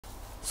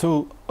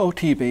So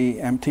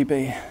OTB,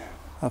 MTB,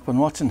 I've been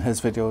watching his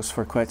videos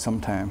for quite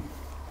some time,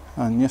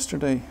 and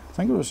yesterday, I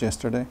think it was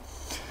yesterday,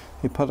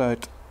 he put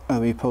out a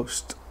wee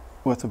post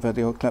with a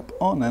video clip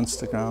on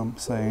Instagram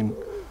saying,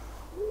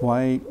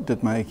 why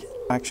did my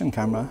action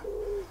camera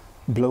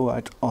blow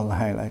out all the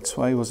highlights?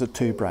 Why was it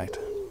too bright?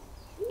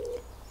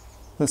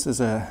 This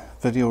is a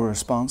video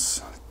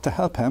response to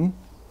help him,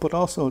 but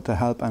also to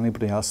help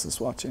anybody else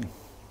that's watching.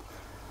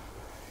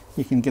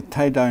 You can get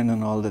tied down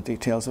in all the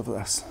details of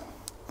this.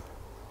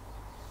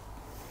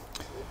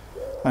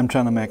 I'm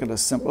trying to make it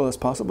as simple as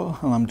possible,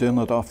 and I'm doing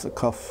it off the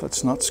cuff.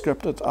 It's not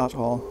scripted at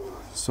all,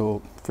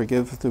 so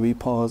forgive the wee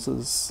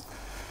pauses,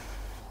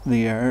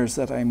 the errors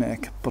that I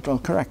make, but I'll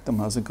correct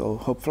them as I go,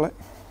 hopefully.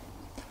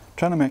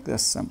 Trying to make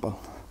this simple.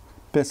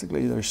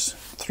 Basically, there's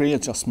 3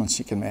 adjustments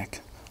you can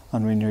make,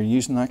 and when you're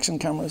using action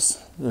cameras,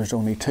 there's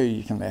only 2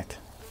 you can make.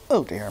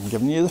 Oh dear, I'm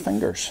giving you the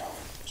fingers.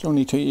 There's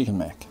only 2 you can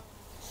make.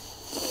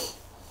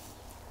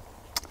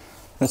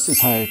 This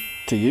is how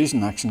to use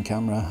an action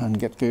camera and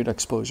get good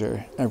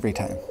exposure every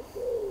time.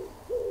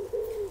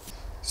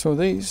 So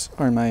these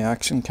are my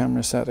action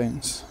camera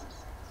settings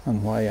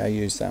and why I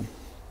use them.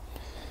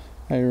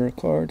 I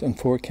record in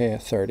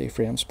 4K 30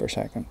 frames per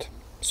second,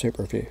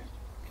 super view.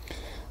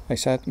 I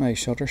set my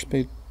shutter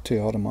speed to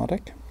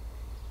automatic.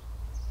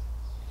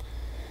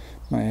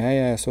 My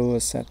ISO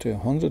is set to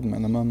 100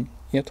 minimum,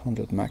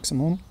 800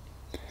 maximum.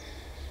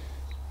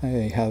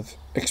 I have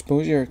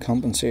exposure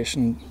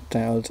compensation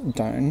dialed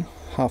down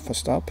half a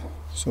stop,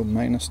 so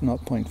minus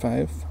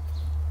 0.5.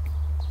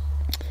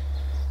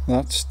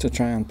 That's to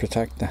try and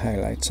protect the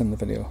highlights in the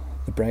video,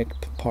 the bright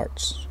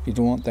parts. You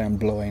don't want them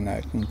blowing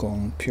out and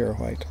going pure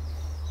white.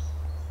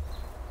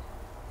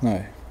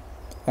 Now,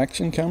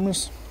 action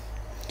cameras,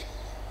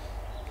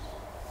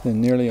 they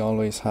nearly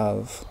always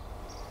have,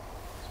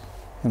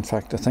 in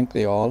fact I think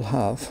they all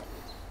have,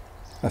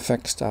 a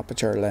fixed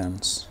aperture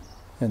lens.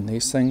 In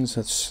these things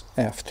it's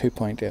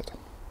f2.8.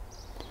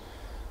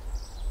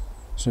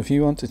 So if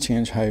you want to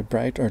change how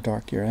bright or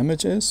dark your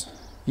image is,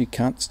 you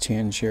can't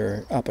change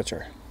your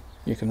aperture.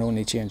 You can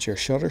only change your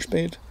shutter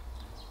speed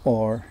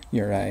or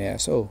your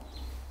ISO.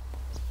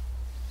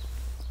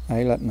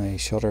 I let my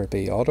shutter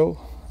be auto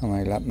and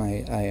I let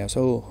my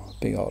ISO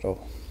be auto.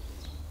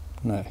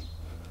 Now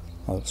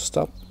I'll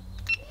stop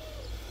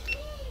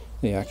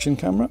the action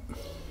camera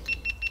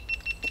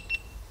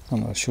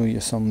and I'll show you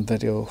some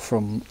video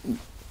from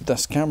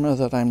this camera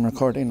that I'm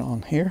recording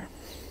on here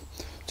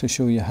to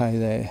show you how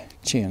they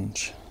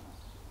change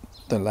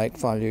the light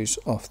values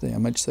of the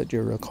image that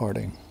you're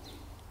recording,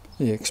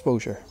 the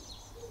exposure.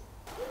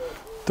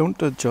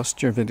 Don't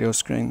adjust your video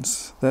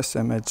screens. This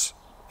image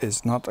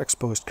is not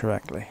exposed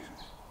correctly.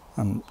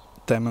 I'm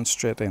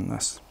demonstrating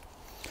this.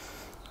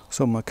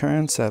 So my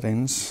current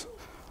settings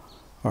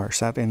are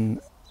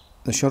setting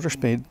the shutter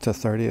speed to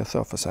 30th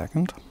of a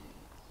second,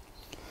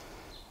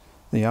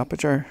 the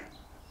aperture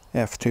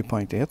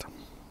f2.8,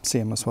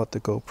 same as what the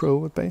GoPro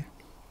would be,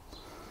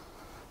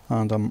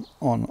 and I'm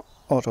on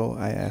auto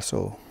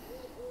ISO.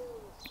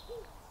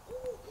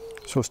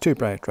 So it's too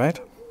bright, right?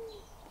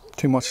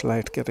 Too much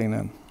light getting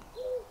in.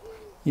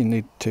 You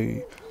need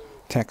to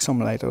take some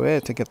light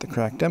away to get the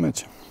correct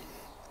image.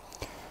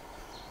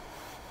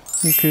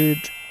 You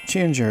could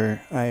change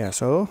your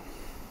ISO,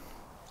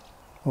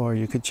 or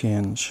you could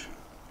change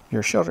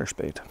your shutter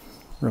speed.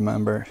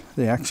 Remember,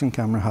 the action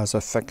camera has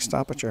a fixed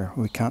aperture.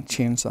 We can't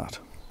change that.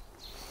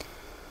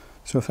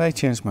 So if I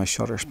change my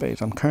shutter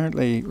speed, I'm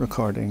currently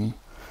recording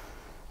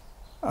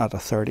at a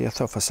 30th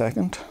of a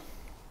second.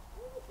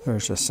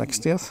 There's a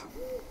 60th,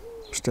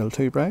 still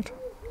too bright.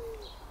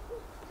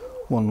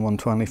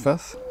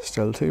 1/125th,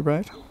 still too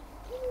bright.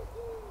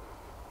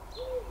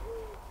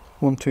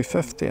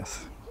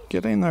 1/250th,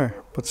 getting there,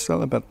 but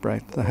still a bit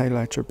bright. The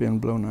highlights are being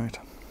blown out.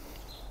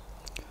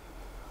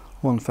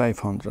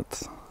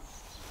 1/500th.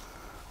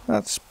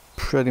 That's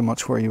pretty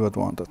much where you would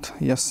want it.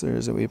 Yes, there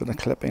is a wee bit of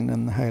clipping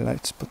in the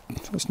highlights, but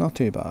it's not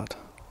too bad.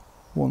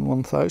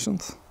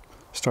 1/1000th,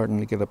 starting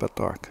to get a bit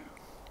dark.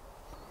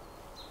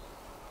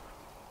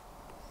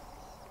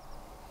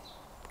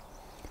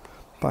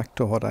 Back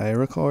to what I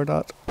record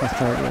at, a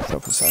 30th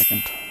of a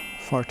second.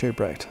 Far too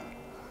bright.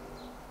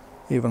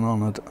 Even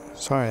on it,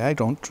 sorry I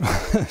don't,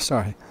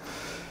 sorry.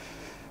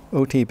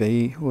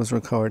 OTB was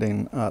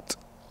recording at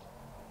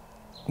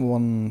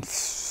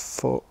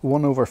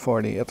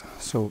 1/48,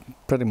 so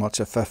pretty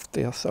much a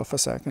 50th of a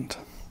second,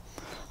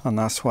 and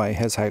that's why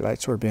his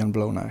highlights were being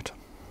blown out.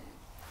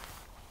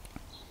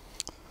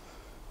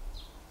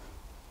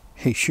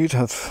 He should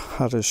have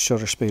had his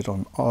shutter speed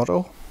on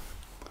auto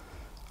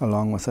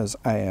along with his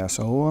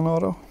ISO on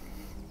auto.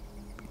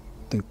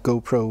 The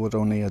GoPro would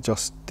only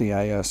adjust the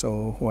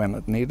ISO when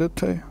it needed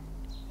to,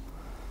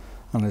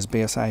 and his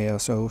base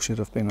ISO should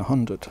have been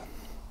 100.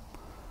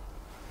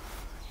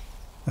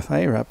 If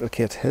I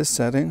replicate his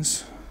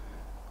settings,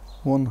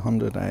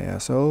 100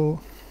 ISO,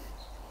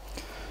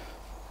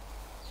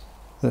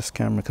 this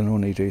camera can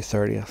only do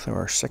 30th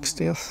or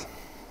 60th.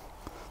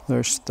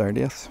 There's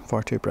 30th,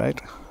 far too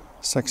bright.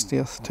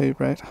 60th, too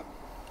bright.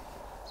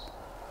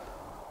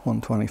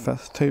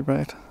 1/25 too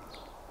bright.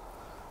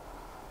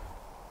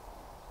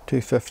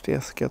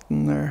 2/50th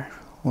getting there.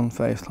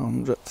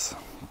 1/500th.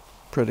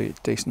 Pretty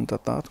decent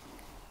at that.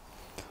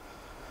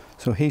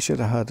 So he should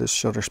have had his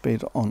shutter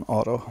speed on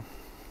auto,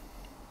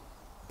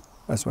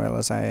 as well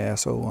as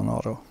ISO on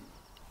auto.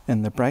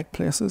 In the bright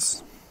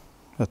places,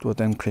 it would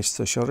increase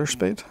the shutter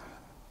speed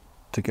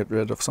to get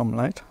rid of some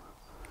light.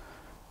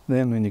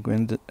 Then when you go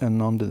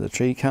in under the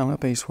tree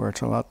canopies where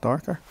it's a lot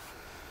darker,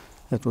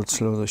 it would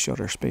slow the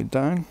shutter speed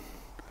down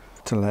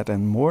to let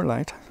in more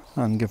light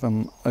and give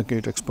him a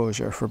good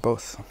exposure for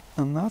both.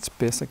 And that's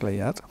basically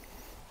it.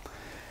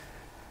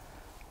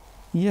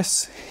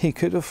 Yes, he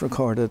could have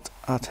recorded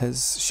at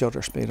his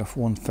shutter speed of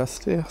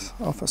 1/50th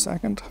of a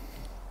second.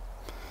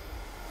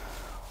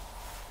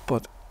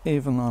 But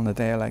even on a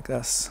day like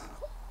this,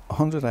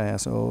 100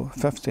 ISO,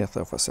 50th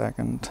of a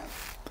second,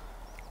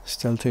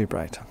 still too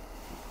bright.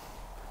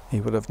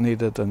 He would have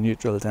needed a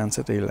neutral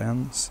density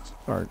lens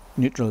or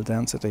neutral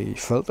density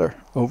filter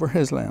over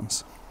his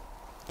lens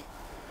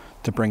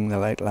to bring the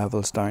light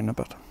levels down a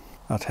bit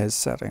at his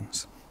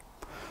settings.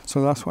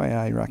 So that's why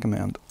I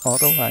recommend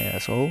auto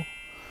ISO,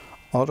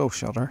 auto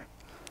shutter,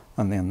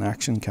 and then the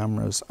action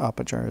camera's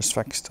aperture is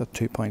fixed at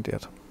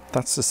 2.8.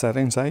 That's the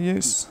settings I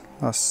use.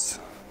 That's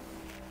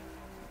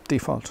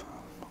default.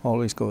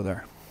 Always go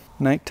there.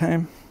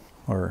 Nighttime,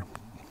 or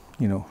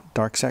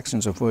dark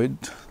sections of wood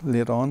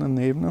late on in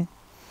the evening,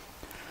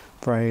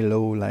 very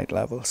low light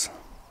levels.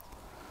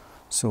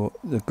 So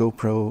the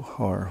GoPro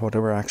or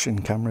whatever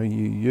action camera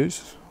you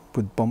use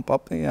would bump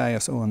up the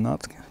ISO in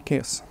that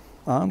case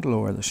and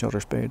lower the shutter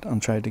speed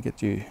and try to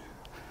get you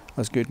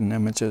as good an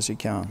image as you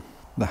can.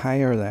 The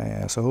higher the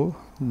ISO,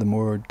 the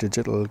more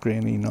digital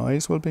grainy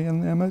noise will be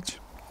in the image.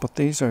 But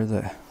these are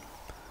the,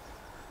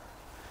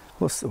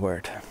 what's the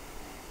word?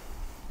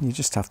 You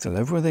just have to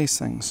live with these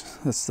things.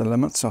 It's the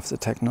limits of the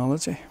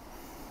technology.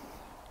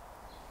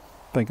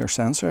 Bigger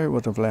sensor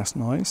would have less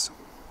noise.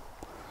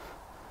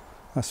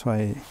 That's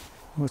why,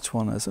 which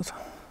one is it?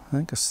 I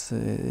think it's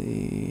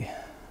the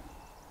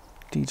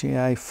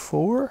DJI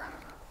 4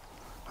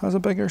 has a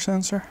bigger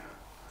sensor.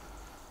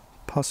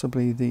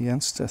 Possibly the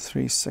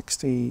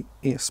Insta360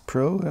 Ace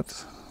Pro.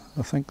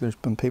 I think there's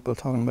been people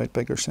talking about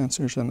bigger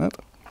sensors in it.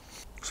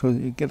 So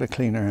you get a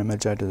cleaner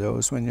image out of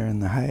those when you're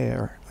in the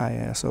higher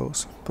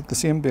ISOs. But the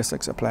same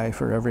basics apply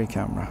for every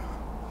camera.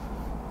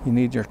 You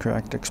need your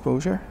correct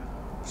exposure,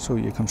 so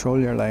you control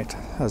your light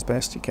as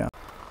best you can.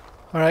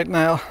 Alright,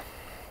 Neil,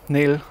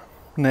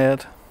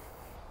 Ned,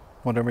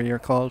 whatever you're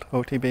called,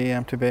 OTB,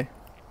 MTB.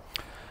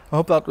 I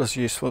hope that was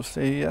useful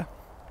to you.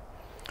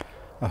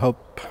 I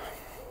hope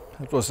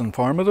it was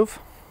informative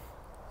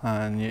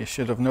and you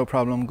should have no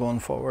problem going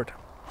forward.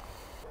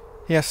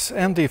 Yes,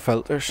 ND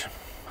filters.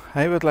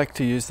 I would like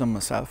to use them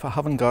myself. I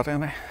haven't got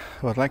any.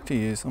 I would like to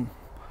use them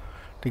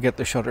to get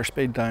the shutter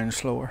speed down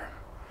slower.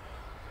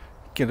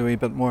 Get a wee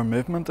bit more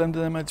movement into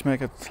the image,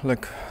 make it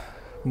look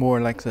more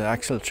like the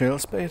actual trail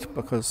speed,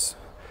 because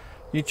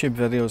YouTube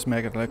videos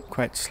make it look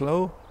quite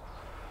slow,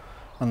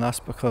 and that's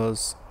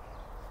because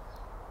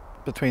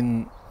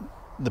between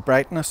the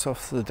brightness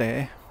of the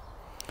day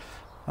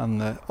and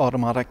the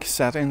automatic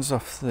settings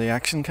of the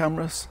action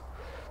cameras,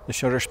 the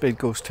shutter speed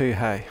goes too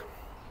high.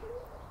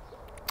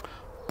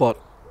 But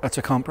it's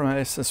a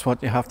compromise. It's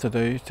what you have to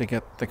do to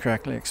get the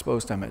correctly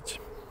exposed image.